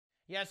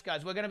Yes,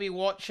 guys, we're going to be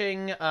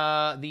watching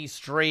the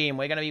stream.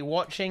 We're going to be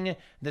watching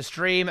the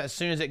stream as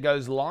soon as it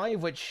goes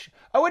live, which...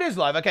 Oh, it is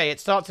live. Okay, it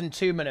starts in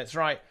 2 minutes,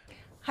 right.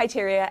 Hi,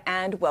 Teria,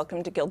 and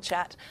welcome to Guild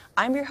Chat.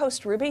 I'm your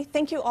host, Ruby.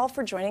 Thank you all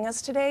for joining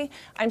us today.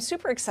 I'm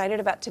super excited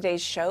about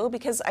today's show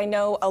because I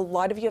know a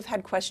lot of you have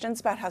had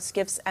questions about how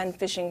skiffs and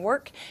fishing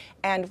work,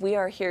 and we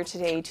are here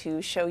today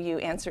to show you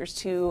answers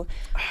to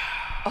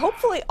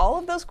hopefully all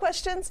of those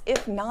questions,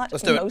 if not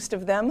most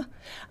of them.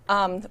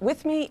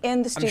 With me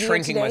in the studio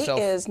today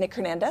is Nick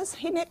Hernandez.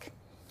 Hey, Nick.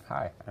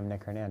 Hi, I'm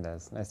Nick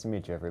Hernandez. Nice to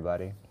meet you,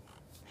 everybody.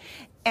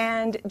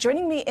 And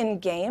joining me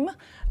in-game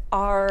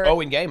are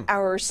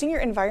our senior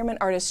environment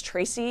artist,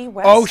 Tracy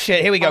West. Oh,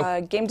 shit, here we go.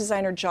 Game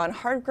designer, John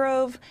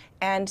Hardgrove,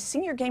 and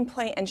senior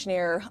gameplay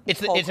engineer,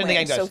 Paul It's in the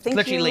game, guys. So thank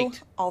literally you,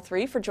 leaked. all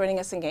three, for joining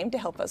us in-game to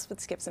help us with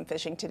skiffs and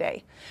fishing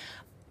today.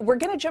 We're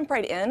going to jump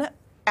right in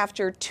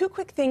after two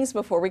quick things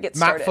before we get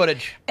started. Map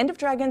footage. End of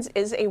Dragons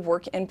is a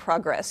work in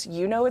progress.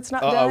 You know it's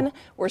not done.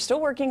 We're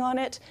still working on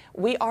it.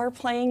 We are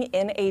playing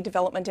in a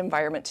development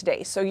environment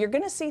today. So you're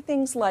going to see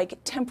things like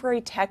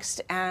temporary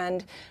text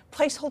and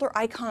placeholder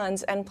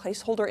icons and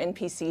placeholder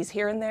NPCs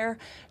here and there.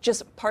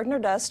 Just pardon our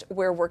dust.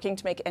 We're working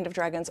to make End of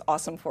Dragons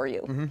awesome for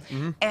you.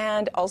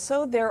 And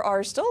also, there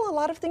are still a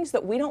lot of things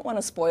that we don't want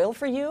to spoil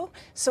for you.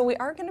 So we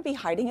are going to be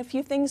hiding a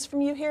few things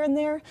from you here and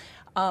there.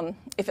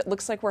 If it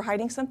looks like we're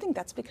hiding something,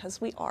 that's because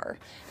we are.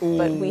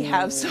 But we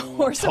have some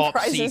more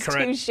surprises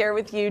to share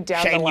with you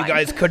down the line. Shame you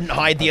guys couldn't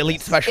hide the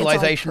elite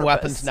specialization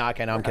weapons. No,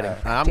 okay, no, I'm kidding.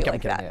 I'm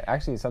kidding. Yeah,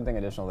 actually, something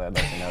additional that I'd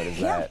like to note is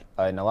that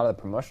in a lot of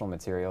the promotional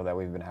material that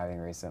we've been having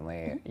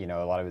recently, you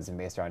know, a lot of it's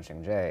based around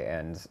Xingjie,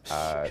 and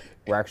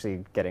we're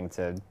actually getting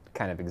to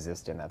kind of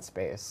exist in that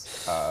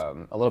space. A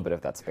little bit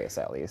of that space,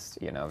 at least,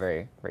 you know,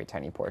 very, very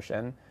tiny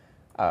portion.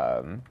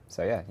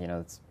 So yeah, you know,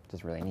 it's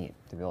just really neat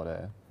to be able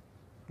to...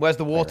 Where's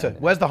the water?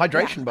 Where's the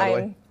hydration, by the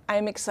way?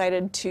 I'm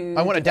excied to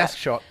I want a desk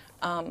shot.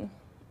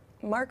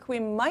 Mark, we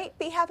might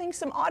be having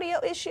some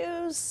audio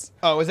issues.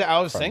 Oh, is it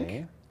out of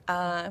sync?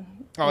 I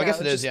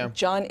guess it is, yeah.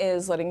 John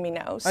is letting me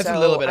know. That's a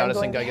little bit out of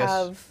sync, I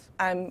guess.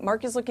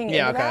 Mark is looking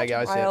into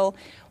that while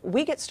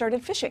we get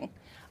started fishing.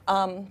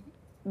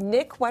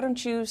 Nick, why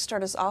don't you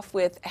start us off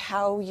with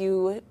how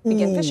you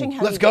begin fishing,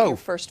 how you get your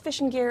first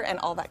fishing gear, and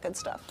all that good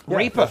stuff. Yeah,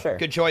 Reaper, sure.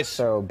 good choice.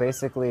 So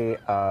basically,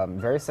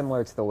 very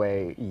similar to the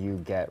way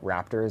you get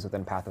raptors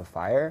within Path of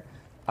Fire.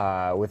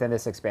 Within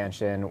this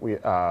expansion, we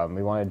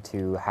wanted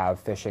to have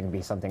fishing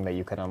be something that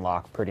you could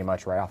unlock pretty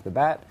much right off the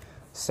bat.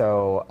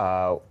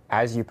 So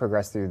as you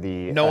progress through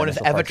the no one has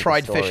ever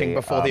tried fishing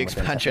before the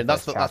expansion.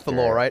 That's the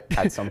law, right?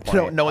 At some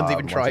point, no one's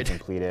even tried. Once you've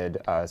completed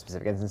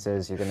specific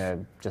instances, you're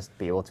gonna just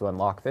be able to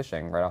unlock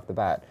fishing right off the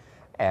bat,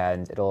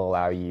 and it'll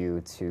allow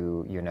you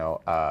to, you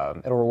know,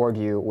 it'll reward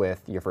you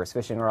with your first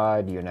fishing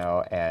rod, you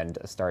know, and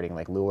a starting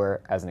like lure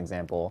as an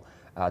example,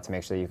 to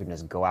make sure you can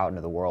just go out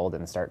into the world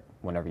and start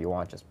whenever you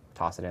want. Just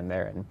toss it in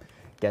there and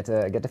get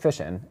to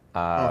fishing.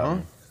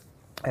 I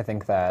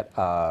think that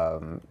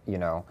you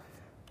know.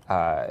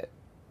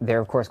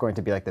 They're of course going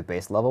to be like the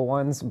base level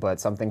ones, but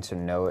something to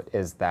note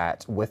is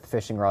that with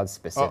fishing rods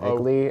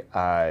specifically,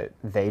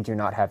 they do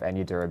not have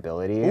any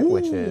durability,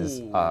 which is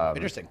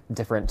interesting.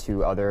 Different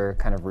to other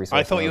kind of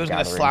resources. I thought he was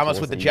going to slam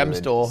us with the gem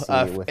store,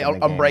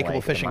 unbreakable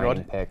like fishing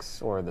rod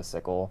picks or the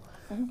sickle.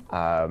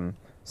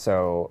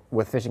 So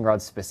with fishing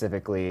rods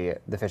specifically,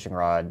 the fishing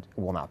rod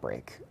will not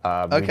break.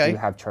 We do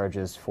have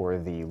charges for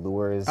the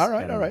lures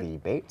and the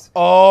bait.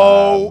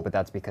 But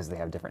that's because they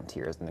have different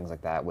tiers and things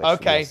like that, which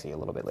we'll see a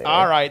little bit later.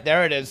 All right,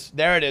 there it is.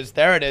 There it is.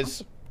 There it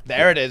is.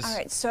 There it is. All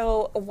right,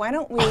 so why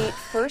don't we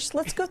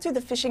let's go through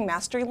the fishing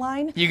mastery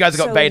line. You guys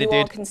got baited, so you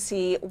all dude. can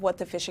see what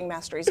the fishing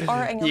masteries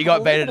are, and you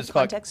got baited as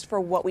context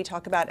for what we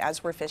talk about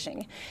as we're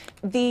fishing.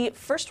 The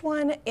first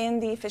one in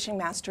the fishing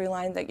mastery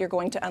line that you're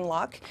going to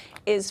unlock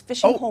is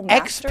Fishing Hole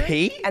Master,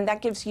 XP? And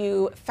that gives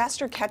you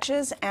faster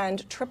catches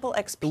and triple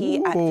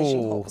XP at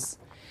fishing holes.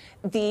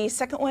 The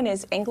second one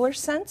is Angler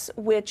Sense,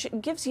 which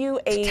gives you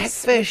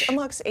which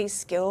unlocks a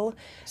skill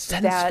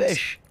that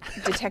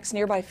detects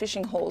nearby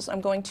fishing holes.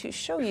 I'm going to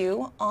show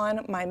you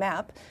on my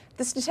map.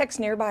 This detects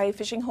nearby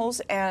fishing holes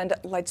and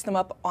lights them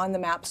up on the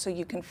map so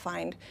you can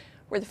find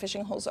where the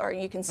fishing holes are.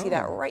 You can see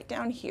that right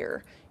down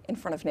here in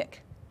front of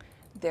Nick.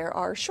 There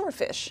are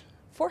shorefish,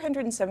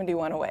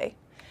 471 away.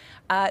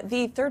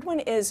 The third one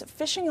is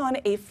Fishing on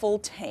a Full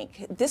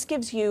Tank. This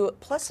gives you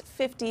plus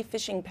 50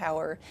 fishing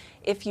power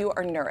if you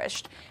are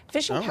nourished.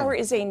 Fishing power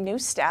is a new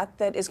stat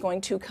that is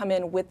going to come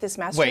in with this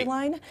mastery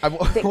line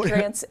that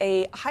grants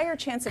a higher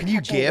chance of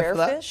catching rare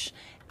fish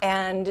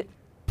and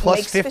plus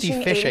makes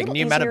 50 fishing, a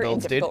new little meta easier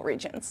builds, in difficult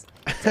regions.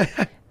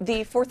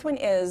 The fourth one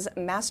is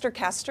Master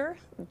Caster.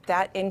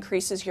 That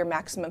increases your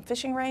maximum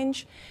fishing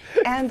range.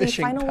 And the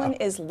final one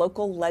is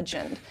Local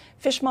Legend.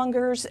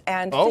 Fishmongers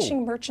and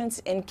fishing merchants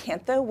in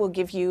Cantha will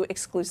give you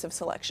exclusive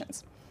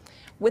selections.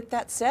 With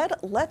that said,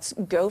 let's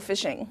go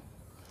fishing.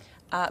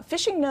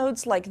 Fishing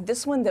nodes like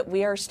this one that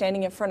we are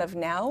standing in front of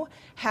now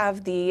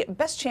have the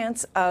best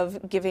chance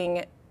of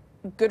giving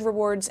good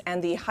rewards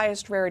and the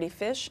highest rarity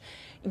fish.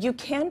 You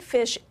can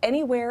fish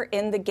anywhere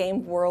in the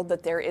game world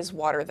that there is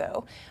water,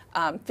 though.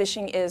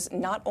 Fishing is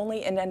not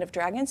only in End of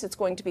Dragons, it's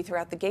going to be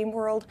throughout the game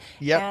world.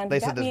 Yep, and they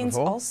that said this means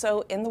before.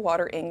 also in the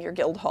water in your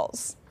guild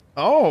halls.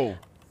 Oh.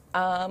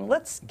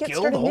 Let's get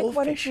Guild started. hall Nick,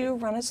 why don't fishing. you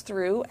run us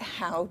through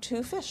how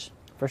to fish?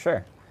 For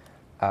sure.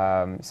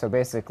 So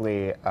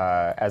basically,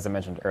 as I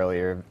mentioned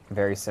earlier,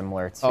 very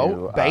similar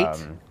to bait.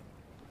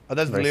 Oh,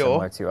 that's very lure.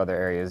 similar to other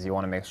areas. You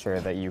want to make sure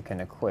that you can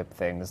equip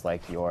things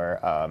like your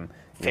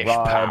Fish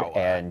rod power.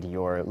 and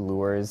your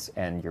lures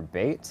and your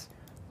bait,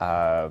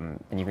 and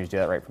you can just do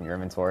that right from your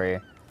inventory.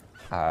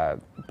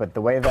 But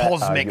the way that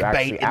Cosmic you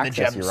actually bait in the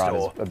access gem your rod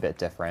store. is a bit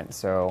different.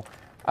 So,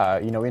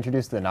 we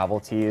introduced the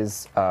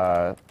novelties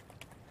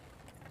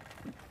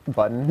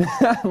button.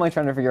 I'm like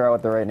trying to figure out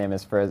what the right name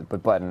is for it,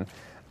 but button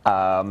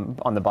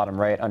on the bottom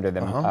right under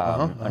the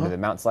under the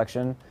mount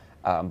selection.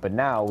 But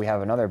now we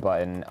have another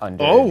button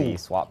under the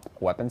swap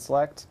weapon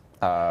select.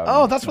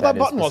 Oh, that's what that is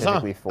button was, huh?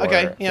 specifically for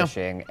Okay, yeah.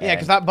 fishing Yeah,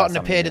 because and that button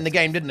summoning appeared in the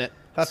units. game, didn't it?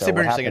 That's So super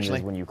what interesting, happens actually.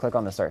 is when you click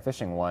on the start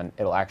fishing one,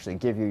 it'll actually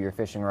give you your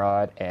fishing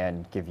rod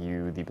and give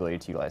you the ability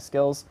to utilize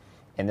skills.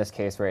 In this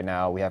case right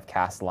now, we have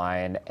cast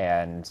line,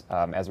 and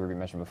as we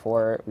mentioned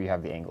before, we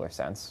have the angler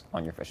sense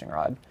on your fishing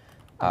rod.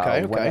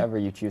 Okay. Whenever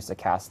you choose to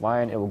cast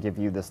line, it will give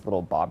you this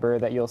little bobber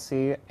that you'll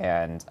see,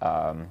 and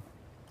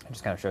it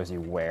just kind of shows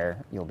you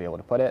where you'll be able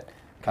to put it.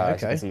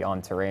 As you can see,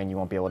 on terrain, you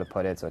won't be able to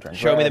put it, so it turns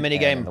Show me red, the mini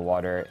and game. in the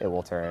water, it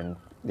will turn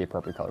the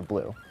appropriate color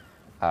blue.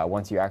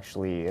 Once you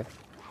actually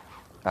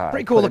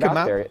Pretty cool put it looking out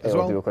map there, as it'll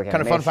well. do a quick Kind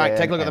of fun fact.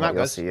 animation, Take a look at the and map, what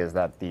you'll guys. see is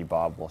that the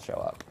bob will show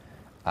up.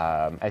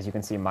 As you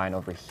can see, mine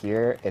over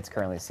here, it's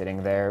currently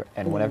sitting there,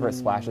 and whenever it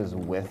splashes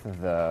with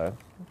the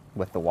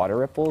water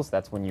ripples,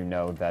 that's when you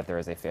know that there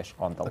is a fish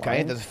on the line.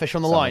 Okay, there's a fish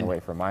on the So I'm line. gonna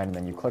wait for mine, and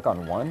then you click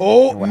on one.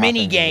 Oh, and what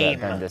mini happens is that game.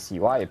 then this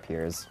UI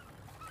appears,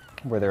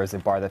 where there is a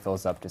bar that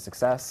fills up to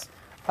success.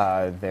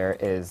 There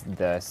is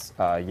this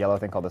yellow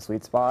thing called the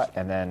sweet spot,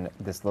 and then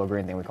this little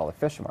green thing we call the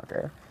fish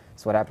marker.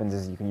 So what happens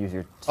is you can use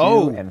your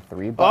 2 and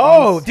 3 buttons.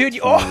 Oh, dude! to,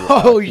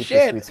 Oh, keep the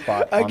shit! sweet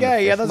spot on the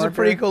Okay, yeah, fish that's a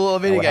pretty marker. cool little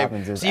And mini what game.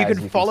 happens is So you as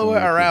can follow continue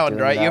it to keep around,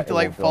 doing right? You that, have to it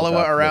like will follow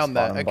build it up around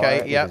this there. bottom Okay,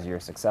 bar, yeah. which is your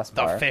success The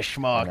bar. fish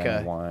And marker.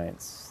 then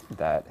once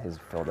that is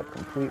filled up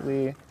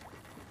completely,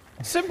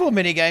 Simple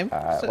mini game.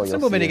 what you'll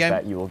Simple see mini is game.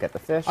 that you will get the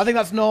fish. I think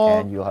that's not.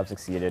 And you'll have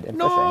succeeded in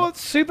No, fishing.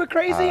 it's super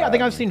crazy. I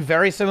think I've seen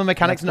very similar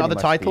mechanics in That's other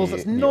pretty much titles. the-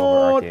 That's the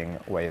not overarching way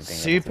of being able to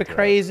super do it.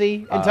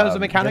 crazy in terms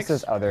of mechanics.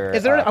 Just as other,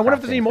 Is there? I wonder if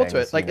there's any crafting more to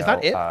things, it. Like, you is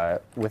that know,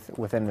 it?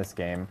 Within this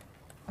game.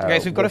 Okay,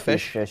 so we've got a with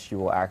these fish. You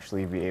will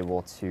actually be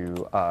able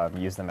to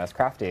use them as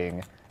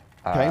crafting.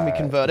 Okay, we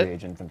convert it.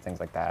 Reagents and things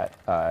like that,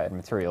 and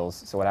materials.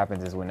 So what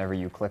happens is whenever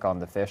you click on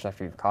the fish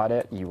after you've caught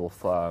it, you will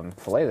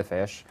fillet the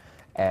fish,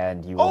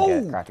 and you will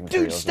get crafting dude,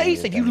 materials.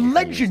 Stacey, that you can use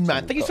legend, to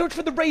man. Thank you so cook. much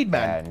for the raid,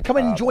 man. And, Come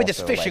and enjoy this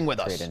also, fishing like,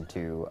 with us. trade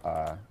into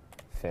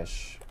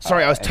fish.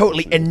 Sorry, I was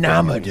totally NPCs,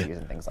 enamored. NPCs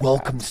and things like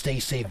Welcome, that.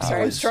 Stacey.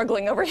 Sorry, I'm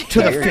struggling over here.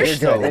 To the You're fish good.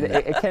 zone.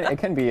 It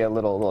can be a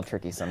little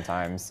tricky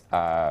sometimes.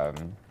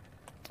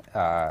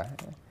 Yeah,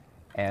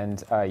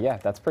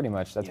 that's pretty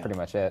much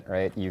it,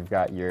 right? You've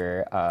got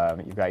your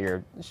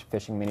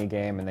fishing mini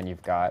game, and then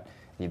you've got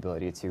the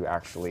ability to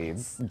actually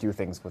do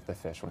things with the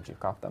fish once you've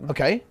caught them.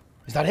 Okay,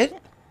 is that it?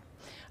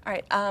 All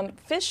right,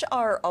 fish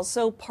are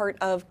also part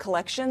of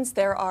collections.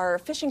 There are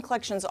fishing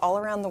collections all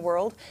around the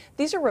world.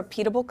 These are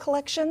repeatable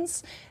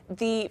collections.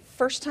 The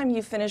first time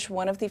you finish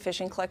one of the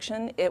fishing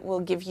collection, it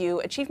will give you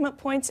achievement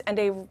points and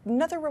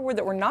another reward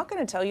that we're not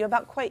going to tell you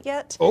about quite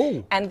yet.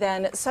 Oh. And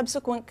then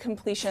subsequent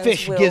completions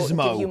Fish will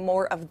gizmo. give you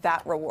more of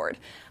that reward.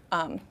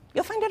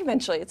 You'll find out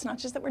eventually. It's not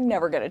just that we're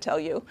never going to tell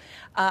you.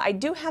 I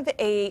do have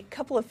a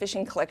couple of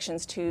fishing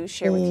collections to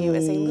share with you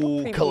as a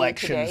little preview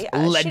collections. today.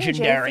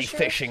 Legendary Fisher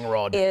fishing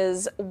rod.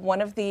 is one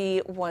of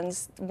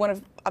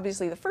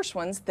obviously the first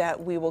ones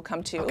that we will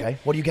come to. Okay,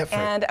 what do you get for it?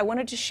 And I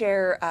wanted to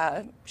share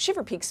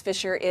Shiver Peaks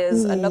Fisher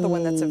is another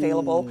one that's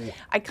available.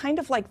 I kind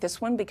of like this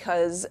one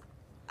because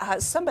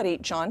somebody,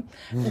 John,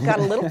 got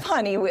a little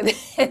punny with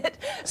it.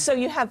 So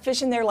you have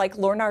fish in there like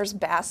Lornar's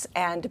bass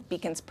and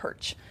Beacon's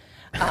perch.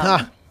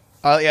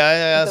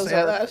 Yeah, Those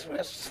are-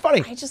 that's funny.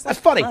 I just That's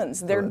like funny.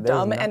 puns. They're There's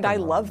dumb and I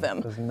nothing love wrong-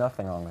 them. There's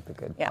nothing wrong with a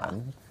good Yeah.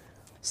 pun.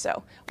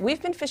 So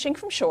we've been fishing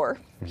from shore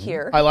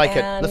here. I like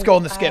it. Let's go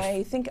on the and skiff.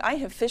 I think I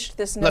have fished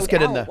this Let's node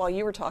get in out there. while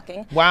you were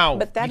talking. Wow,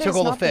 But that you took is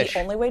all the not fish. the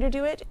only way to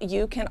do it.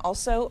 You can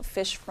also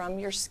fish from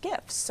your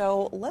skiff.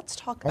 So let's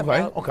talk Okay,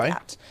 about okay.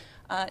 that.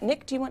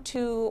 Nick, do you want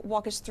to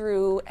walk us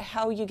through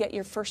how you get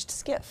your first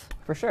skiff?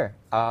 For sure.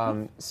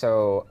 Lorna's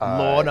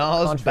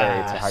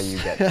Contrary to how bass. you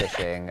get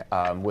fishing,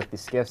 with the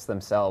skiffs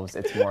themselves,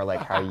 it's more like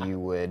how you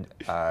would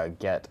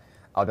get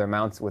other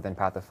mounts within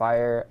Path of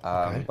Fire,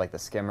 like the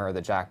skimmer or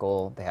the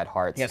jackal. They had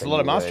hearts. Yeah, it's a that lot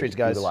of you would masteries,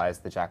 guys. Utilize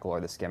the jackal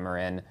or the skimmer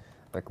in,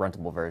 like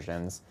gruntable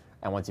versions.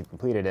 And once you've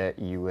completed it,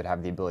 you would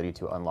have the ability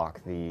to unlock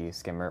the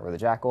skimmer or the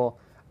jackal.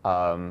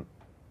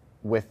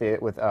 With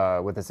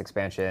this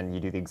expansion, you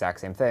do the exact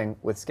same thing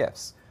with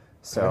skiffs.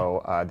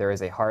 So there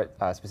is a heart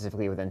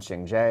specifically within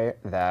Xingje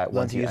that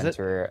once you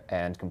enter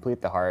and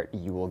complete the heart,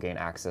 you will gain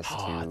access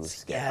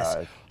Hearts, to yes.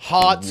 to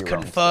Hearts your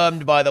own confirmed,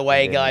 stuff, by the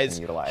way, and then you guys.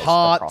 can utilize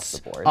Hearts across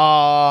the board.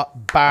 are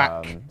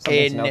back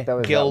Something to note, though,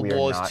 is that Guild we are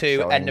Wars not 2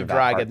 showing End of that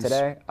heart Dragons.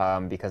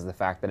 today, because of the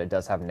fact that it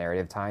does have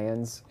narrative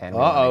tie-ins, and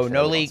we Uh-oh, wanna make sure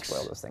no we don't leaks.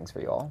 spoil those things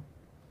for you all.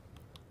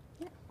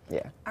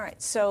 Yeah. All right,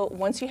 so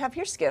once you have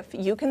your skiff,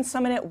 you can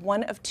summon it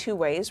one of two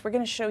ways. We're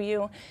going to show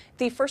you.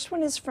 The first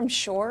one is from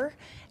shore,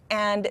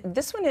 and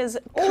this one is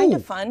kind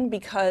of fun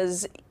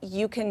because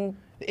you can.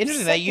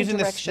 Interesting, they're using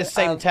the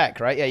same tech,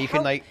 right? Yeah, you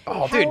can like,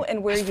 how dude,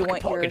 and where that's you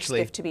fucking want your actually.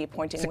 skiff to be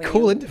pointing. It's a when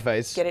cool you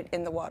interface. Get it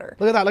in the water.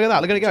 Look at that! Look at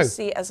that! Look at it go!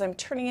 See, as I'm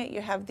turning it,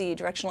 you have the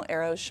directional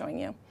arrows showing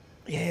you.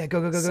 Yeah, go,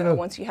 go, go, So go, go!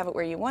 once you have it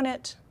where you want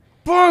it,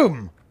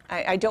 Boom!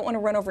 I don't want to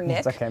run over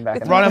Nick. Okay,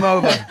 back Run him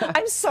over.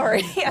 I'm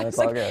sorry. I was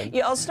all like, good.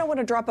 you also don't want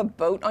to drop a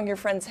boat on your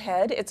friend's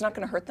head. It's not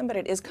going to hurt them, but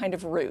it is kind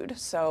of rude.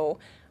 So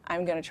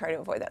I'm going to try to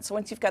avoid that. So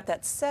once you've got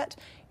that set,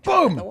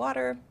 drop it in the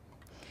water.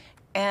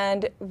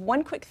 And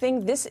one quick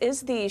thing, this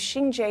is the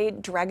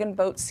Xingje Dragon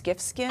Boat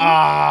Skiff skin. If you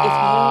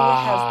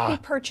have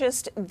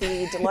pre-purchased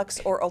the deluxe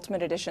or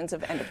ultimate editions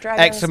of End of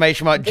Dragons,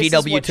 Exclamation mark this is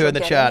what GW2 you're in the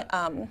getting.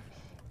 chat.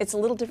 It's a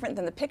little different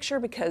than the picture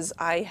because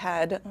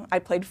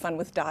I played fun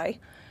with dye.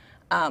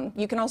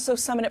 You can also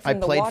summon it from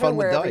the water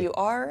wherever you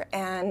are,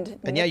 and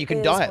yeah, you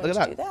can dye it. Look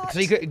at that. So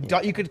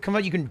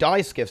you can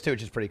dye skiffs too,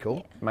 which is pretty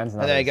cool. Mine's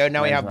not and there you go.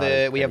 Now we have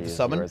the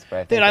summon.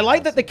 Dude, I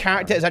like that the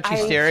character is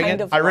actually steering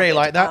it. I really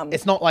like that.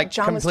 It's not like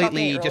John was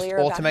completely talking just earlier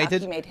about how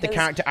automated. he made The his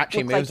character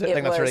actually look moves like it. I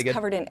think that's really It good. was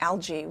covered in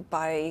algae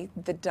by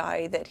the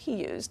dye that he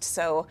used.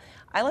 So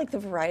I like the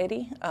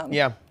variety.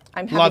 Yeah,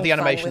 I'm love the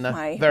having fun animation with there.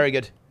 my Very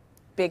good.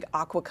 big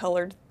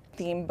aqua-colored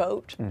theme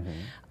boat.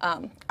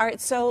 All right,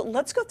 so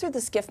let's go through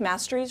the skiff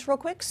masteries real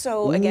quick.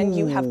 So again,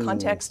 you have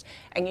context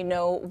and you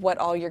know what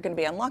all you're going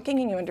to be unlocking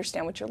and you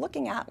understand what you're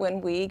looking at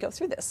when we go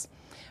through this.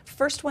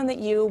 First one that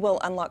you will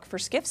unlock for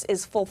skiffs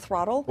is full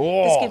throttle.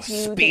 This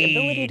gives you the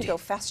ability to go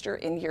faster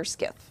in your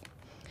skiff.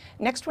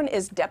 Next one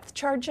is depth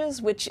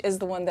charges, which is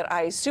the one that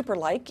I super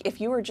like.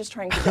 If you are just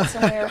trying to get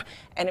somewhere,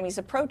 enemies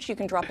approach, you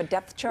can drop a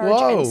depth charge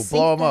and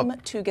sink them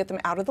to get them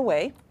out of the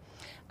way.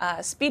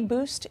 Speed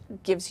boost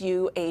gives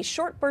you a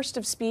short burst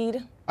of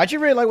speed. I actually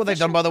really like what they've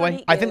done, by the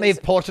way. I think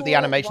they've ported the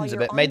animations a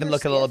bit, made them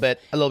look a little bit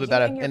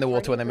better in the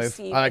water when they move.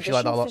 I actually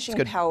like that a lot. It's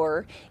good.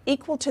 Power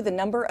equal to the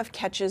number of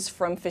catches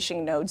from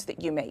fishing nodes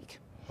that you make.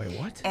 Wait,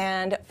 what?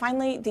 And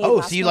finally, the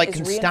last so you one like is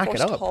can stack it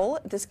reinforced up. hull.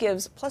 This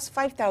gives plus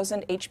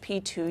 5,000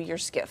 HP to your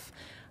skiff.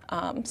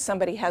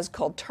 Somebody has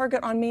called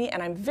target on me,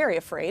 and I'm very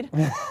afraid.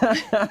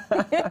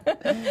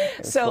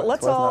 So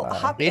let's all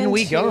hop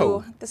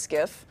into the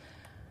skiff.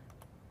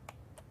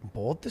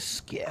 Board the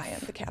skiff. I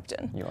am the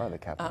captain. You are the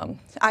captain.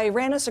 I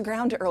ran us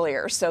aground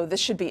earlier, so this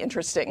should be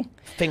interesting.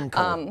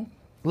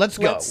 Let's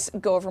go. Let's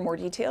go over more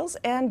details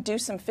and do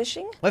some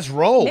fishing. Let's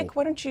roll. Nick,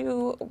 why don't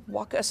you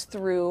walk us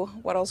through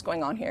what else is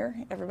going on here?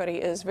 Everybody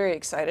is very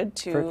excited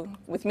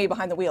with me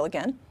behind the wheel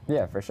again.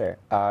 Yeah, for sure.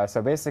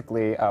 So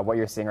basically, what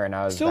you're seeing right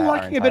now is still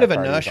liking a bit of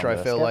inertia, I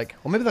feel like.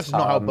 Or maybe that's just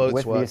not how boats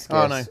with work. These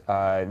skiffs,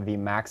 the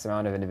max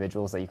amount of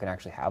individuals that you can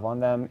actually have on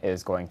them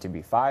is going to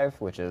be 5,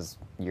 which is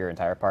your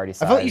entire party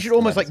size. I feel like you should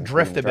almost like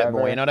drift a bit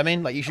more, you know what I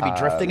mean? Like you should be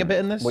drifting a bit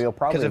in this. What you'll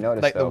probably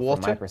notice, like, though, the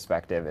water. from my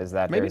perspective, is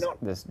that there's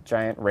this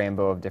giant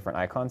rainbow of different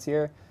icons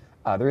here.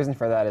 The reason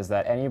for that is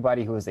that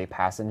anybody who is a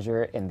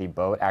passenger in the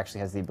boat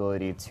actually has the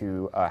ability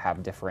to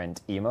have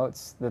different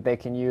emotes that they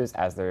can use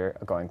as they're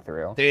going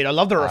through. Dude, I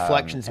love the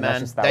reflections,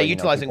 man. They're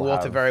utilizing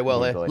water very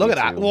well here. Look at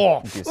that.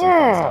 Do some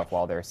stuff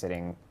while they're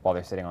sitting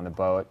on the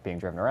boat, being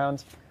driven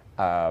around.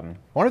 I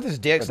wonder if this is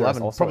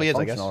DX11. Probably is,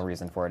 I guess. There's also a functional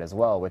reason for it as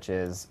well, which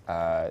is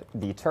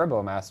the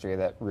turbo mastery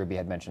that Ruby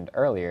had mentioned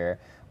earlier,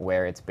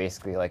 where it's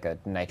basically like a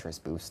nitrous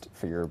boost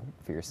for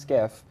your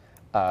skiff.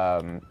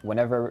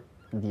 Whenever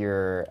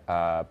your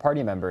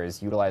party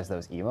members utilize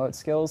those emote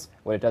skills,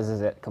 what it does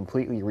is it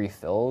completely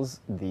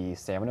refills the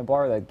stamina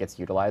bar that gets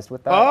utilized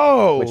with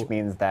that. Which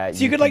means that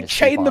you could like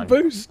chain the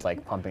boost,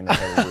 like pumping the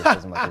turbo boost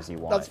as much as you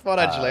want. That's fun,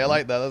 actually. I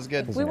like that. That's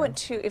good. If we want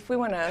to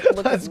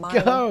look at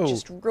mine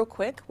just real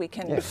quick, we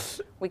can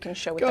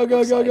show what that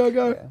looks like.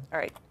 Go. All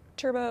right,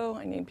 turbo.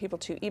 I need people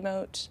to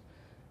emote.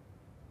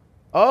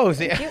 Oh,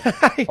 see,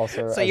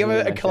 also, so you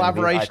have a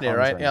collaboration here,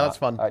 right? Yeah, that's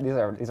fun.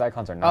 These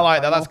icons are not. I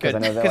like that. That's good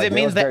because it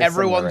means that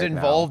everyone's right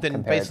involved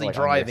in basically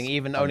driving,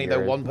 even only though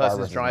one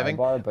person's driving.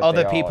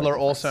 Other people are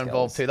also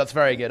involved too. That's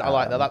very good. I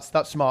like that.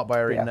 That's smart by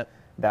ArenaNet.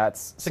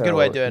 That's a good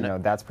way of doing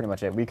it. That's pretty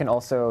much it. We can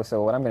also.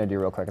 So what I'm going to do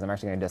real quick is I'm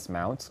actually going to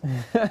dismount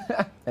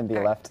and be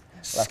left.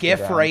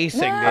 Skiff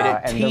racing,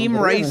 team the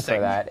racing. For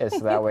that is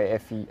so that way,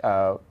 if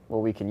what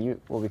we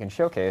can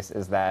showcase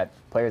is that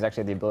players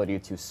actually have the ability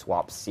to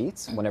swap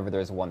seats whenever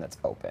there's one that's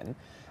open.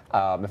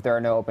 If there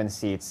are no open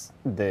seats,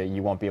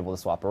 you won't be able to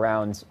swap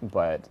around.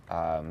 But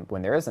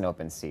when there is an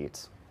open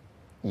seat,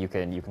 you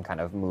can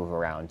kind of move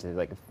around to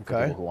like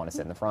people who want to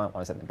sit in the front,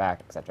 want to sit in the back,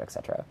 etc.,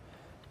 etc.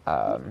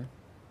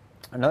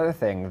 Another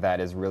thing that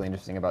is really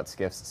interesting about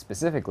skiffs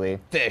specifically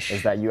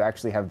is that you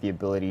actually have the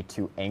ability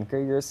to anchor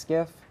your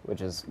skiff,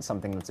 which is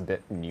something that's a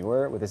bit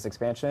newer with this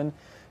expansion,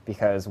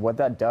 because what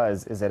that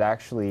does is it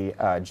actually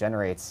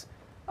generates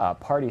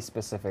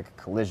party-specific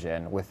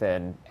collision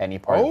within any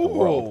part of the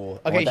world.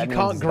 Okay, you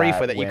can't grief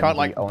with it. You can't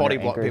like body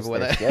block people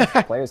with it.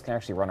 Skiff, players can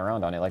actually run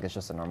around on it like it's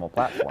just a normal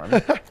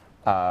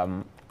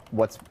platform.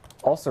 What's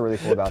also really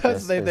cool about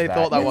this is that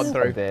it's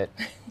a bit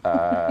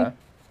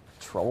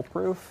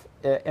troll-proof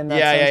in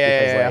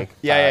that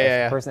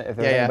sense, because if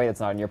there's anybody that's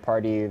not in your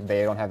party,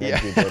 they don't have the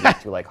ability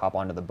to like hop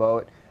onto the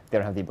boat. They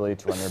don't have the ability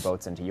to run their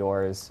boats into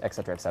yours,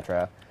 etc.,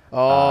 etc.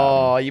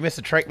 Oh, you missed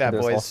a trick there,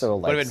 boys. There's also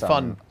like would have been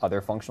fun. Other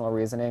functional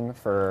reasoning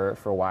for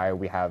why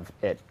we have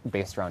it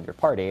based around your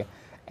party,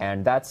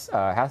 and that's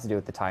has to do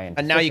with the tie-in.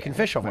 And now you can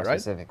fish off it,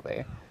 right?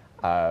 Specifically.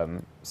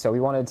 So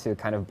we wanted to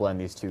kind of blend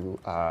these two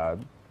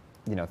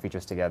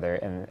features together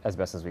and as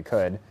best as we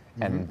could.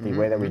 And the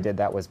way that we did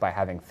that was by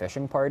having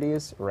fishing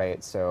parties,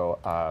 right? So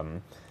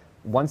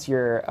once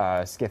your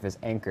skiff is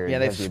anchored, you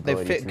have the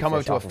ability to come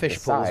over fish to a off of fish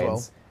the pool as well.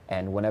 sides,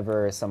 and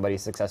whenever somebody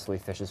successfully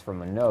fishes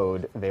from a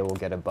node, they will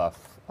get a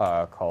buff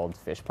called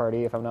Fish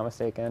Party, if I'm not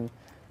mistaken.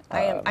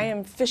 I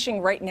am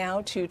fishing right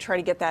now to try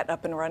to get that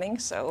up and running.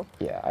 So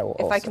yeah, I will.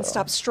 If I can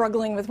stop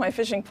struggling with my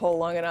fishing pole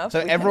long enough. So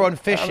everyone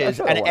fishes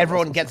and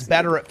everyone gets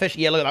better at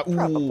fishing. Yeah, look at that. Ooh.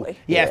 Probably.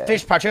 Yeah,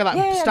 fish power. Check out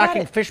that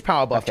stacking fish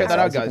power buff. Check that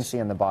out, As you can guys. see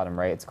in the bottom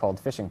right, it's called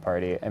Fishing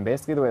Party, and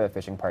basically the way that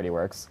Fishing Party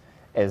works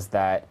is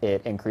that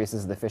it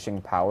increases the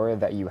fishing power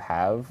that you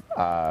have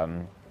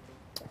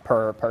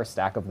per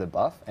stack of the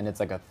buff, and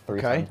it's like a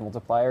 3 times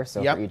multiplier.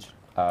 So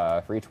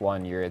for each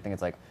one, I think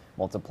it's like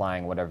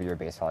multiplying whatever your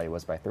base value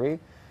was by 3.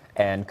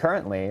 And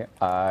currently,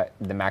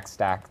 the max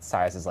stack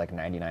size is like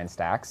 99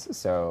 stacks.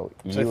 So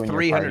you and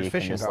your party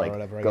can just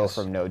like go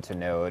from node to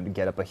node,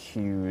 get up a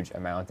huge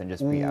amount, and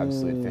just be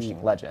absolute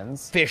fishing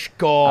legends. Fish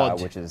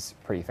god. Which is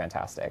pretty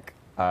fantastic.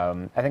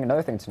 I think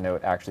another thing to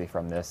note actually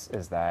from this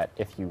is that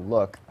if you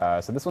look,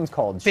 so this one's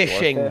called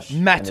fishing, Shorefish,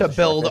 meta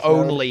build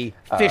only,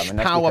 fish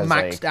power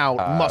maxed out,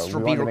 must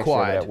be required.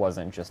 Sure that it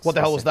wasn't just what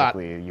the hell was that?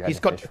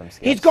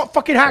 He's got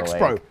fucking hacks,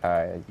 bro.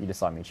 You just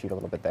saw me cheat a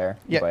little bit there.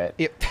 Yeah.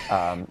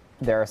 But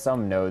there are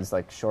some nodes,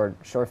 like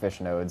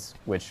shorefish nodes,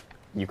 which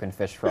you can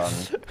fish from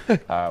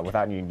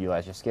without needing to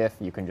utilize your skiff.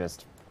 You can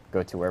just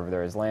go to wherever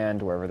there is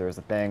land, wherever there is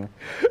a thing,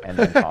 and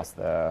then toss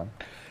the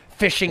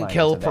fishing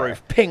kill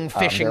proof, ping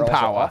fishing there are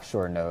power. Also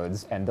offshore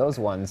nodes, and those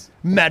ones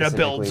meta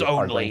builds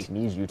are only. Going to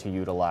need you to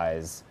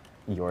utilize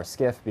your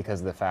skiff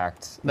because of the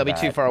fact they'll be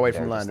too far away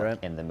from land, right?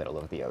 In the middle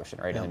of the ocean,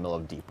 right? In the middle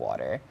of deep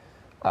water.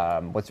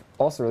 What's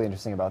also really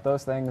interesting about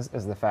those things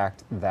is the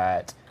fact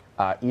that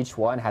each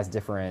one has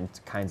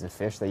different kinds of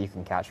fish that you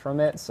can catch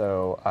from it.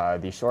 So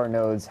the shore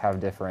nodes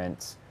have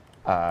different,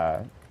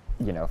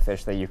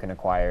 fish that you can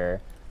acquire.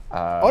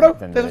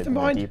 Than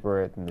the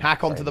deeper,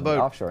 hack onto the boat.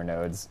 Offshore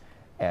nodes.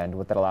 And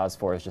what that allows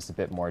for is just a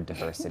bit more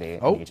diversity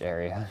in each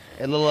area.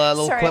 A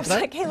little sorry, clip I was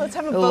there. like, hey, let's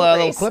have a boat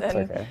race.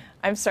 Okay.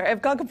 I'm sorry,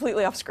 I've gone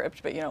completely off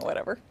script, but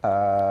whatever.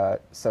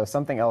 So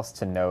something else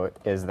to note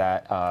is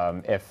that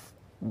if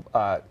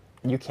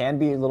you can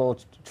be a little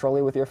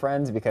trolly with your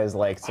friends because,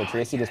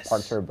 Tracy just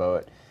parked her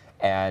boat,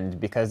 and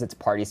because it's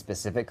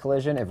party-specific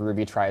collision, if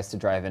Ruby tries to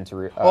drive into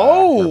her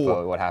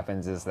boat, what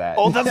happens is that...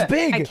 Oh, that's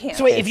big!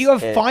 So wait, if you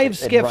have 5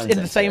 skiffs in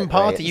the same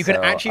party, you can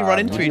actually run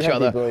into each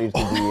other.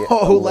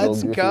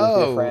 Let's go!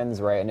 With your friends,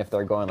 right? And if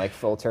they're going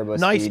full turbo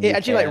speed, it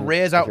actually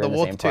rears out the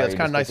water too. That's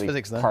kind of nice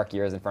physics there. Park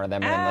yours in front of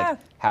them and then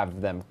have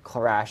them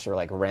crash or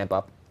ramp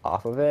up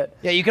off of it.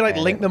 Yeah, you can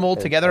link them all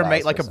together and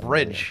make a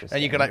bridge,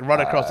 and you can run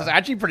across. It's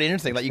actually pretty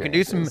interesting. You can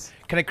do some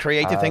kind of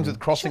creative things with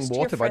crossing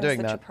water by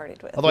doing that.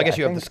 Although I guess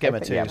you have the skimmer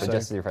too. Yeah, but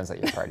just your friends that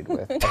you're partied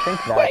with. I think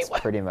that's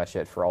pretty much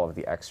it for all of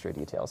the extra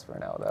details for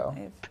now, though.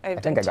 I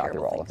think I got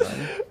through all of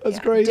them. That's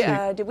crazy.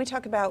 Did we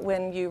talk about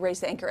when you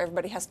raise the anchor,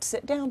 everybody has to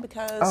sit down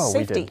because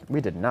safety?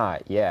 We did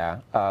not. Yeah.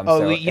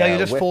 You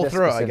just fall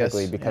through it, I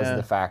guess. Because of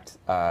the fact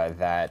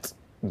that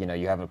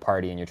you have a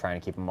party and you're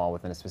trying to keep them all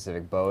within a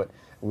specific boat.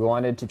 We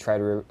wanted to try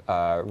to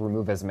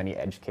remove as many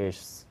edge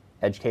case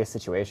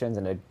situations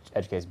and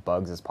edge case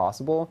bugs as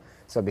possible.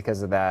 So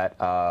because of that,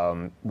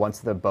 once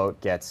the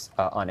boat gets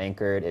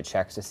unanchored, it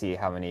checks to see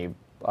how many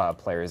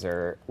players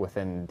are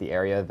within the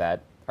area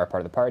that are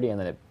part of the party, and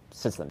then it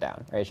sits them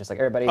down. Right? It's just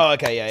everybody. Oh,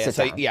 okay, yeah.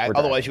 So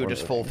otherwise you would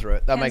just fall through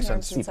it. That makes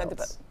sense.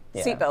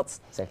 Seatbelts.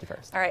 Safety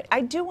first. All right.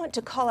 I do want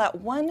to call out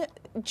one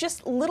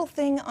just little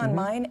thing on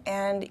mine,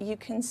 and you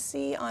can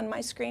see on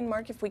my screen,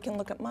 Mark, if we can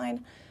look at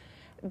mine,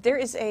 there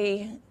is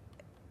a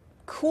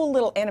cool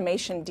little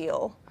animation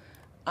deal.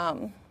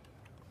 Turn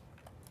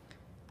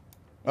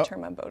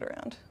my boat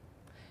around.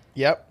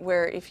 Yep.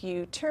 Where if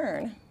you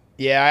turn.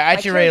 Yeah, I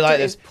actually really like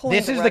this.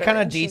 This is the kind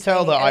of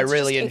detail that I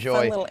really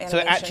enjoy. So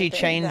it actually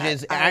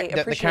changes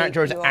that the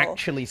character is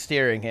actually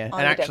steering here and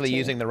actually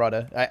using the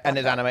rudder and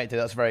is animated.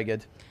 That's very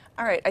good.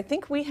 All right, I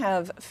think we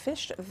have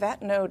fished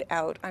that node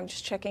out. I'm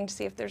just checking to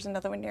see if there's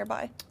another one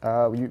nearby.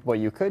 What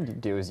you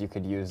could do is you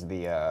could use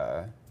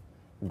the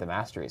the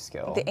mastery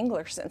skill. The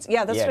angler sense.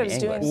 Yeah, that's what I was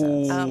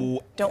doing.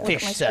 Don't look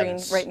at my screen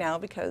right now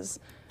because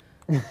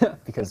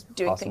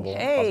doing things.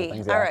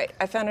 Hey, all right,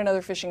 I found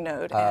another fishing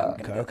node.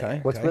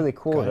 What's really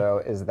cool though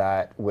is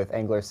that with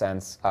angler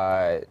sense,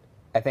 I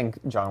think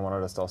John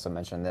wanted us to also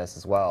mention this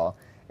as well,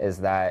 is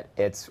that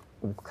it's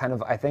kind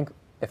of, I think,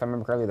 if I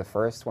remember correctly,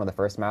 one of the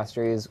first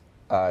masteries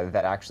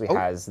that actually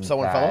has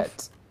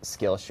that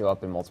skill show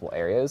up in multiple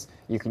areas.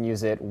 You can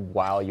use it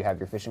while you have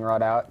your fishing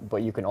rod out,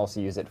 but you can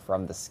also use it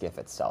from the skiff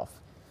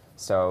itself.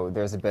 So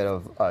there's a bit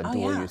of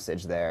dual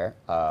usage there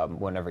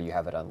whenever you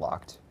have it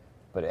unlocked.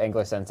 But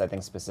angler sense, I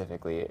think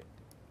specifically,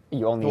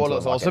 you only need to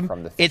unlock it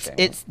from the fishing.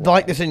 It's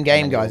like this in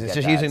game, guys. It's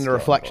just using the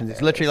reflections.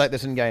 It's literally like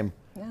this in game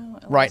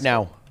right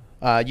now.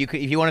 If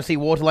you want to see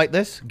water like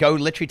this, go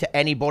literally to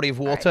any body of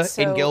water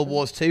in Guild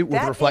Wars 2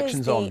 with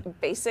reflections on. That is the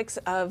basics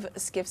of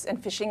skiffs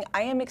and fishing.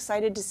 I am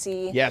excited to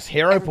see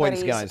hero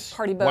points, guys.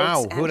 Party boats.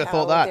 Wow, who would have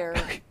thought that? They're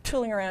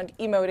tooling around,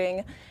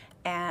 emoting,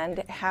 and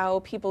how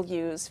people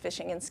use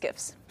fishing and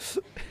skiffs.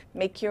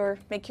 Make your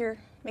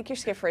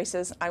skiff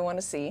races. I want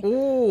to see.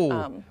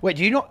 Ooh. Wait,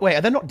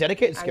 are there not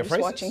dedicated skiff races? I'm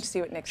just watching to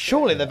see what next.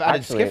 Surely they've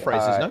added skiff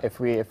races, no? If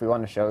we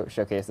want to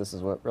showcase this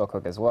real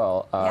quick as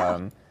well.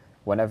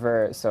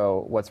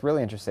 So what's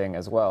really interesting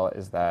as well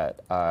is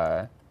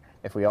that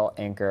if we all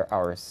anchor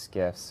our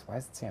skiffs, why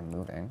does it say I'm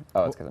moving?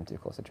 Oh, it's because I'm too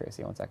close to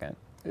Tracy. 1 second.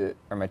 Or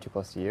am I too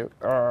close to you?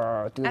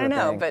 I don't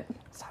know, but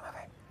stop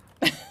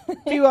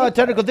moving. Few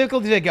technical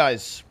difficulties here,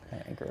 guys.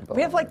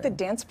 We have like the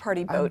dance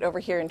party boat over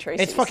here in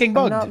Tracy's. It's fucking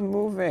bugged. I'm not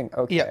moving.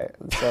 Okay. Yeah.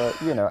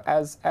 So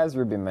as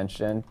Ruby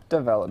mentioned,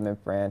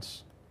 development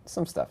branch,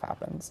 some stuff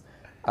happens.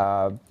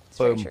 Boom.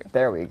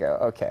 There we go.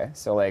 Okay.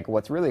 So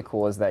what's really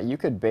cool is that you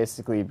could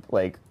basically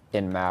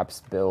in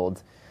maps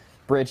build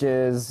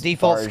bridges,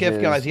 default barges,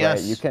 skiff, guys.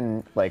 Yes. Right? You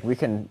can we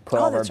can put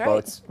all of our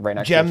boats right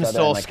next to each other.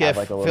 Gemstore skiff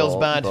have, feels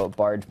bad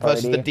barge party.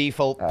 versus the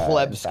default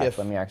pleb skiff.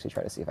 Let me actually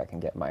try to see if I can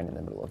get mine in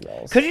the middle of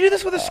y'all's. Could you do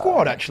this with a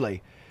squad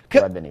actually?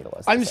 The needle,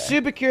 I'm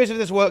super curious if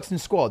this works in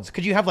squads.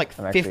 Could you have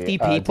 50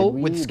 people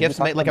with skiffs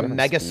make like a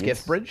mega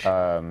skiff bridge?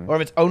 Or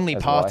if it's only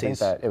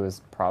parties? I think that it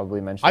was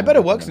probably mentioned. I bet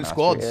it works in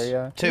squads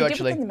too,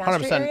 actually.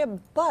 100%.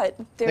 But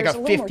there's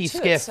like a 50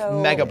 skiff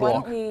mega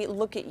block. Why don't we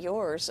look at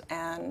yours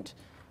and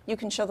you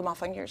can show them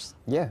off on yours?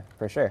 Yeah,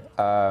 for sure.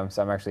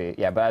 So I'm actually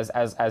but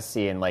as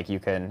seen, you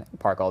can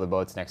park all the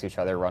boats next to each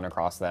other, run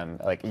across them.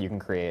 You can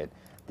create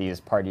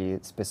these party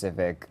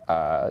specific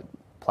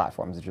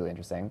platforms. It's really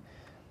interesting.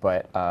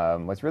 But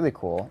what's really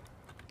cool,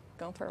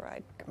 going for a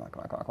ride. Come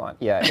on.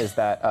 Yeah, is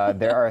that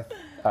there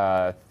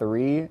are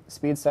 3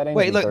 speed settings.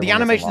 Wait, look, the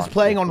animation's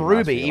playing on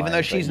Ruby, even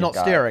though she's not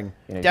steering.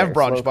 Dev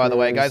branch, by the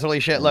way, guys. Holy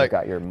shit! Look,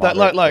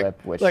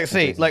 look.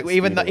 See,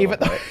 even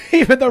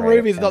though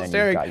Ruby's not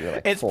steering,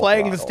 it's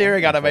playing the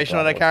steering animation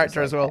on a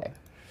character as well.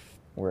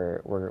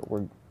 We're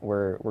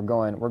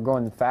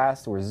going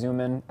fast. We're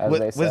zooming, as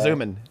they say. We're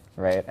zooming,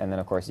 right? And then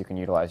of course you can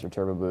utilize your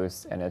turbo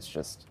boost, and it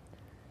just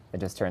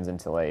turns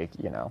into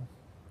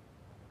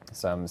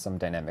some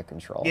dynamic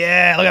control.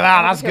 Yeah, look at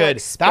that. That's good.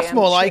 That's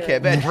more like it. A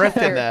bit of drift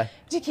in there.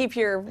 To keep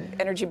your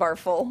energy bar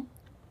full.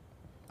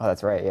 Oh,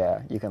 that's right.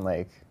 Yeah, you can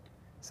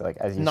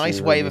as you nice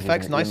see, wave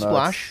effects, nice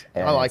splash.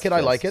 I like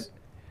it.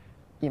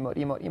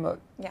 Emote.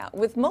 Yeah,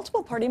 with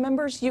multiple party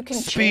members, you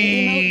can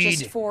chain emote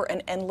just for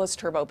an endless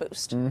turbo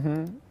boost.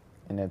 Mm-hmm.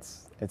 And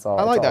it's all.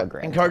 I like that.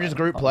 Great. Encourages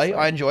group play.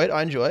 I enjoy it.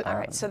 All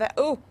right, so that.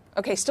 Oh,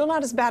 okay. Still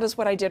not as bad as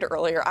what I did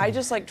earlier. I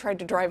just tried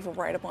to drive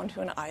right up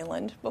onto an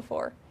island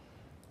before.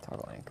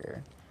 Toggle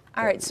anchor.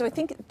 All right, so I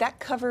think that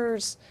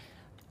covers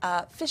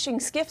fishing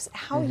skiffs,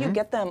 how you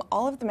get them,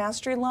 all of the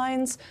mastery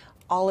lines,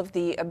 all of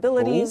the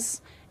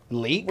abilities,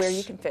 leaks, where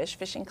you can fish,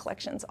 fishing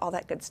collections, all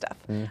that good stuff.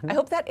 I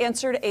hope that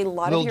answered a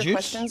lot of your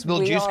questions.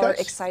 We are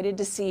excited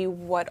to see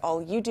what all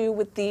you do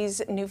with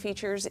these new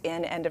features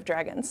in End of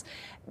Dragons.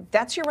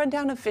 That's your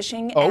rundown of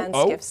fishing and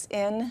skiffs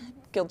in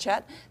Guild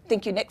Chat.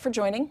 Thank you, Nick, for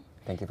joining.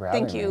 Thank you for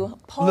having me. Thank you,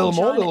 Paul,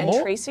 John,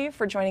 and Tracy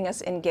for joining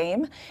us in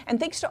game. And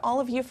thanks to all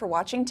of you for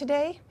watching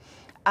today.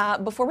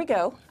 Before we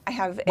go, I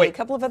have a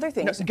couple of other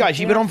things. No, guys,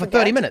 you've been on for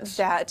 30 minutes.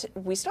 That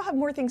we still have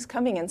more things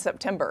coming in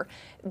September.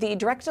 The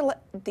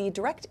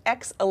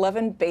DirectX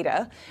 11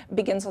 beta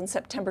begins on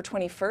September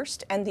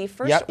 21st, and the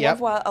first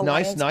Revoir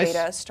Alliance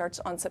beta starts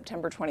on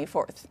September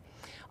 24th.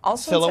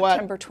 Also on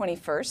September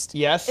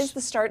 21st is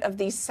the start of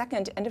the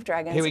second End of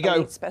Dragons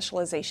Elite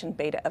Specialization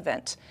beta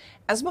event.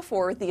 As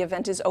before, the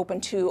event is open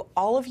to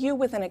all of you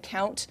with an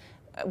account,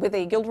 with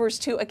a Guild Wars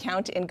 2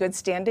 account in good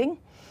standing.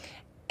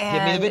 And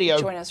give me the video.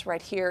 Join us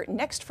right here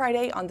next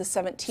Friday on the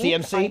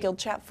 17th on Guild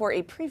Chat for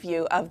a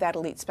preview of that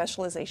Elite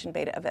Specialization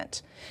beta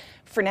event.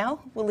 For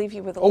now, we'll leave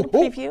you with a little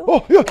preview,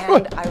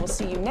 and I will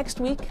see you next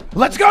week.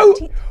 Let's go!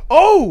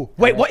 Oh,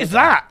 wait, what is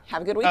that?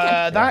 Have a good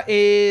weekend. That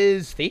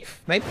is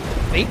Thief, maybe?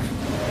 Thief?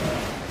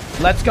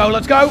 Let's go,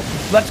 let's go,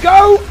 let's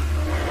go!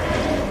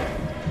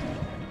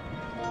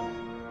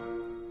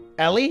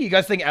 Ellie? You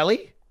guys think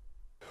Ellie?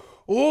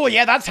 Oh,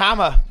 yeah, that's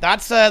hammer.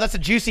 That's a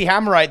juicy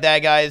hammer right there,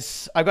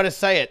 guys. I've got to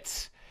say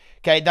it.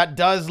 Okay, that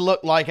does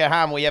look like a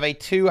hammer. We have a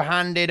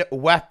two-handed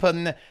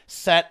weapon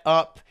set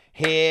up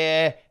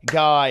here,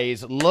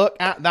 guys. Look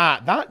at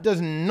that. That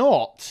does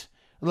not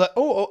look.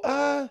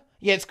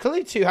 Yeah, it's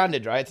clearly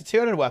two-handed, right? It's a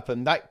two-handed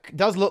weapon. That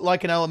does look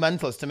like an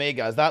Elementalist to me,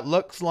 guys. That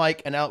looks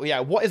like an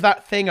yeah. What is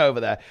that thing over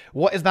there?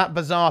 What is that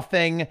bizarre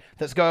thing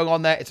that's going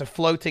on there? It's a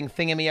floating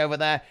thingamy over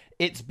there.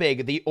 It's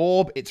big. The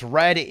orb, it's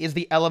red. It is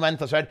the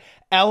Elementalist, right?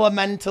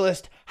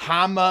 Elementalist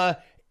hammer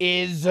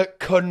is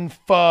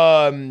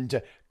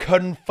confirmed.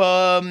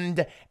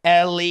 Confirmed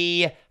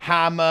Ellie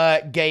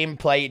hammer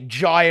gameplay.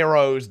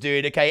 Gyros,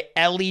 dude. Okay,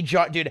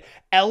 dude.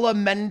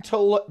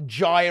 Elemental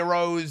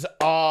gyros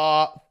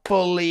are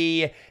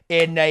fully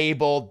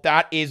enabled.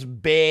 That is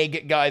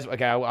big, guys.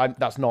 Okay,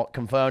 that's not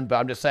confirmed, but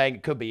I'm just saying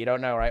it could be. You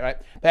don't know, right?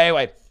 But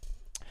anyway.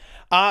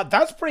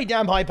 That's pretty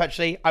damn hype,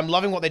 actually. I'm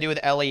loving what they do with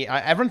Ellie.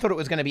 Everyone thought it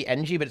was going to be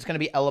NG, but it's going to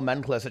be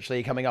Elementalist,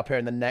 actually, coming up here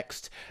in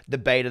the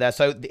beta there.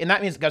 So, and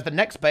that means, guys, the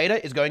next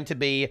beta is going to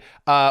be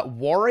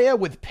Warrior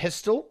with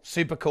Pistol.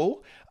 Super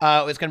cool.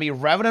 It's going to be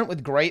Revenant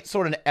with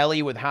Greatsword and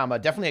Ellie with Hammer.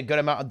 Definitely a good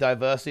amount of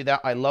diversity there.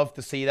 I love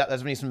to see that.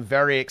 There's going to be some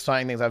very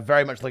exciting things. I'm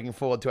very much looking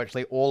forward to,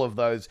 actually, all of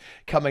those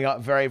coming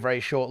up very, very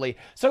shortly.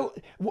 So,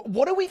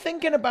 what are we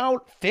thinking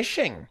about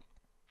fishing,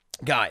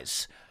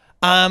 guys?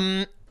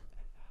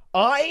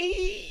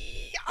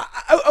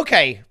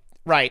 Okay,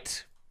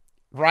 right.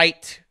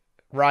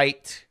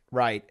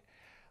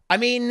 I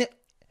mean,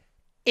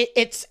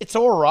 it's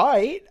all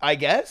right, I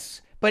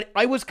guess, but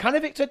I was kind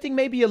of expecting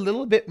maybe a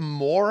little bit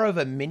more of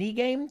a mini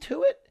game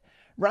to it,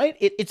 right?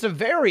 It's a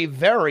very,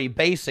 very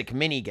basic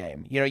mini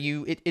game. You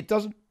know, it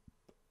doesn't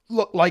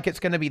look like it's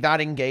going to be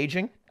that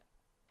engaging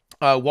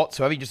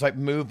whatsoever. You just like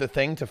move the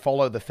thing to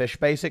follow the fish,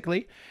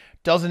 basically.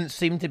 Doesn't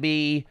seem to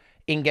be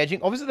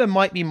engaging. Obviously, there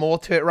might be more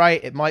to it,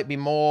 right? It might be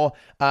more.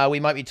 We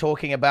might be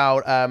talking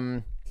about,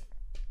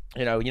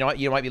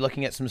 you might be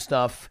looking at some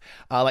stuff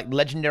like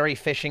legendary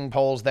fishing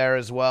poles there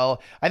as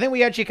well. I think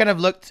we actually kind of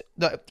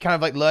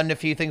learned a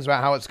few things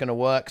about how it's going to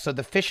work. So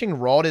the fishing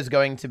rod is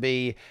going to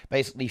be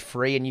basically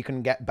free, and you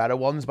can get better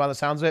ones by the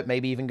sounds of it.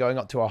 Maybe even going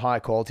up to a higher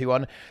quality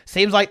one.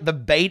 Seems like the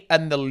bait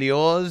and the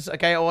lures,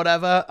 okay, or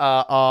whatever,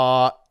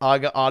 are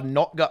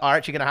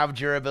actually going to have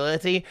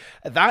durability.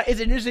 That is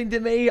interesting to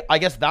me. I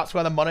guess that's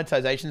where the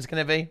monetization is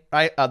going to be,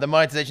 right? The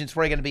monetization is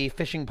probably going to be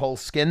fishing pole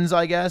skins,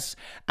 I guess,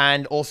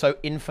 and also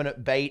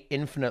infinite bait,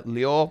 infinite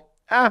lure.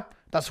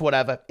 That's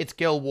whatever. It's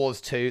Guild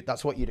Wars 2.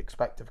 That's what you'd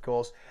expect, of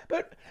course.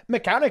 But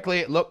mechanically,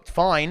 it looked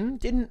fine.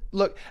 Didn't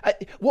look.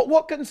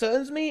 What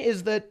concerns me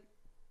is that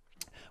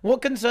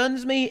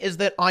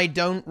I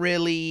don't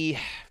really.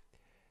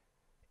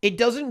 It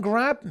doesn't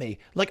grab me.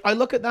 Like, I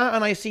look at that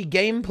and I see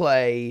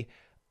gameplay.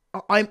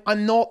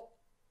 I'm not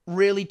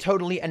really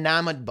totally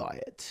enamored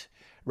by it,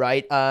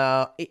 right?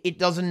 It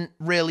doesn't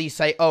really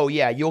say, oh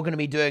yeah, you're going to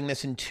be doing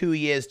this in 2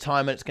 years'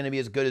 time and it's going to be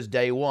as good as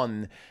day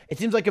one. It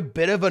seems like a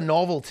bit of a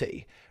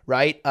novelty,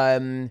 right?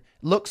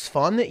 Looks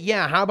fun.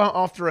 Yeah, how about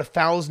after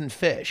 1,000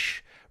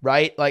 fish,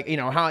 right? Like,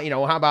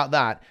 how about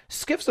that?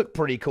 Skiffs look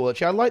pretty cool,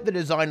 actually. I like the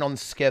design on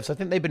Skiffs. I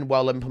think they've been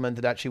well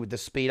implemented, actually, with the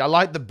speed. I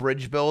like the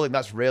bridge building.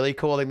 That's really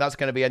cool. I think that's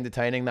going to be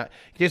entertaining. That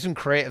you can do some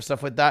creative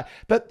stuff with that.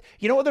 But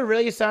you know what the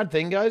really sad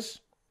thing, guys?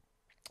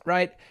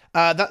 Right?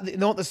 You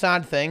know what the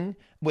sad thing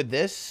with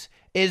this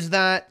is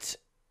that,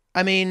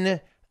 I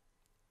mean,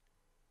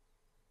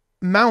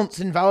 mounts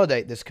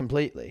invalidate this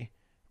completely,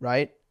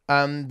 right?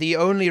 The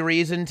only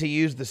reason to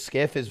use the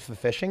skiff is for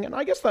fishing, and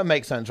I guess that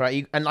makes sense,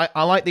 right?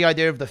 I like the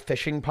idea of the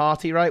fishing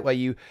party, right, where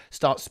you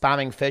start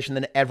spamming fish and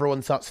then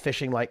everyone starts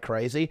fishing like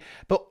crazy.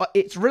 But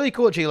it's really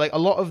cool, actually. Like a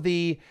lot of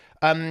the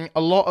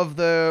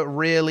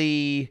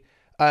really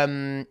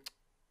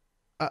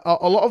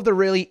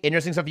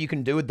interesting stuff you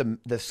can do with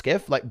the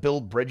skiff, like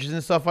build bridges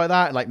and stuff like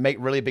that, and like make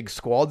really big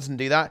squads and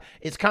do that.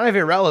 It's kind of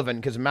irrelevant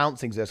because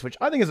mounts exist, which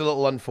I think is a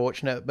little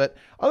unfortunate. But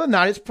other than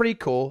that, it's pretty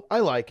cool. I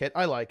like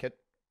it.